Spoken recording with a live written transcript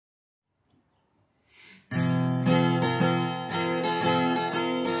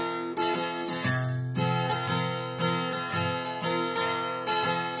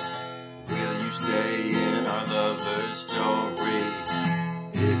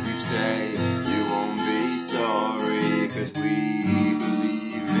'cause we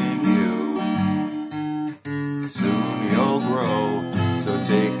believe in you. Soon you'll grow, so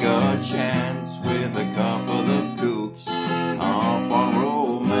take a chance with a couple of kooks. Up on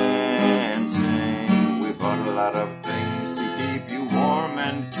romancing, we bought a lot of things to keep you warm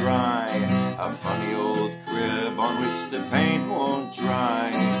and dry. A funny old crib on which the paint won't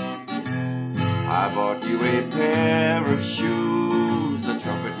dry. I bought you a pair of shoes, a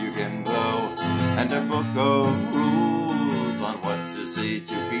trumpet you can blow, and a book of rules on what to say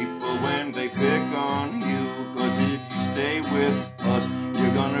to people when they pick on you. 'Cause if you stay with us,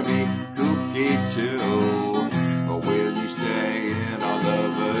 you're gonna be kooky too. Or will you stay in our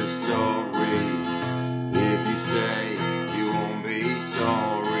lover's story? If you stay, you won't be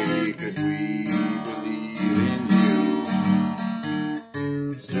sorry, 'cause we believe in you.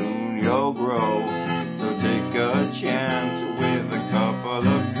 Soon you'll grow, so take a chance with a couple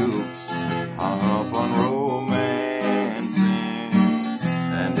of kooks hung up on romancing.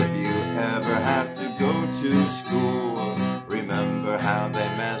 And if you ever have to go to school, remember how they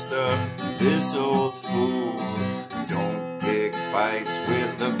messed up this old fool. Don't pick fights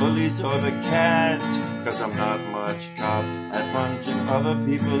with the bullies or the cats, 'cause I'm not much cop at punching other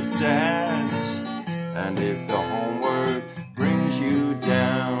people's dads. And if the homework brings you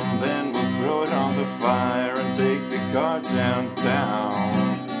down, then we'll throw it on the fire and take the car downtown.